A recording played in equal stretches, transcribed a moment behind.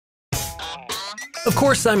Of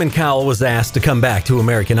course, Simon Cowell was asked to come back to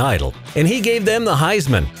American Idol, and he gave them the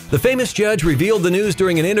Heisman. The famous judge revealed the news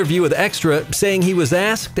during an interview with Extra, saying he was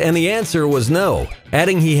asked and the answer was no,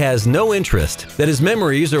 adding he has no interest, that his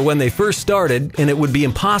memories are when they first started and it would be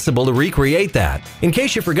impossible to recreate that. In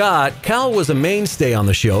case you forgot, Cowell was a mainstay on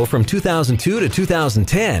the show from 2002 to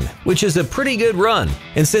 2010, which is a pretty good run.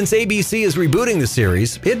 And since ABC is rebooting the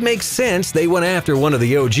series, it makes sense they went after one of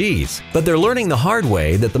the OGs. But they're learning the hard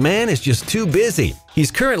way that the man is just too busy.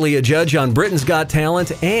 He's currently a judge on Britain's Got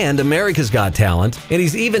Talent and America's Got Talent, and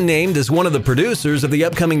he's even named as one of the producers of the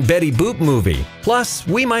upcoming Betty Boop movie. Plus,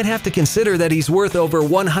 we might have to consider that he's worth over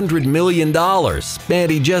 $100 million,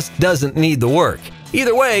 and he just doesn't need the work.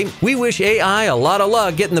 Either way, we wish AI a lot of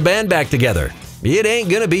luck getting the band back together. It ain't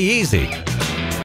gonna be easy.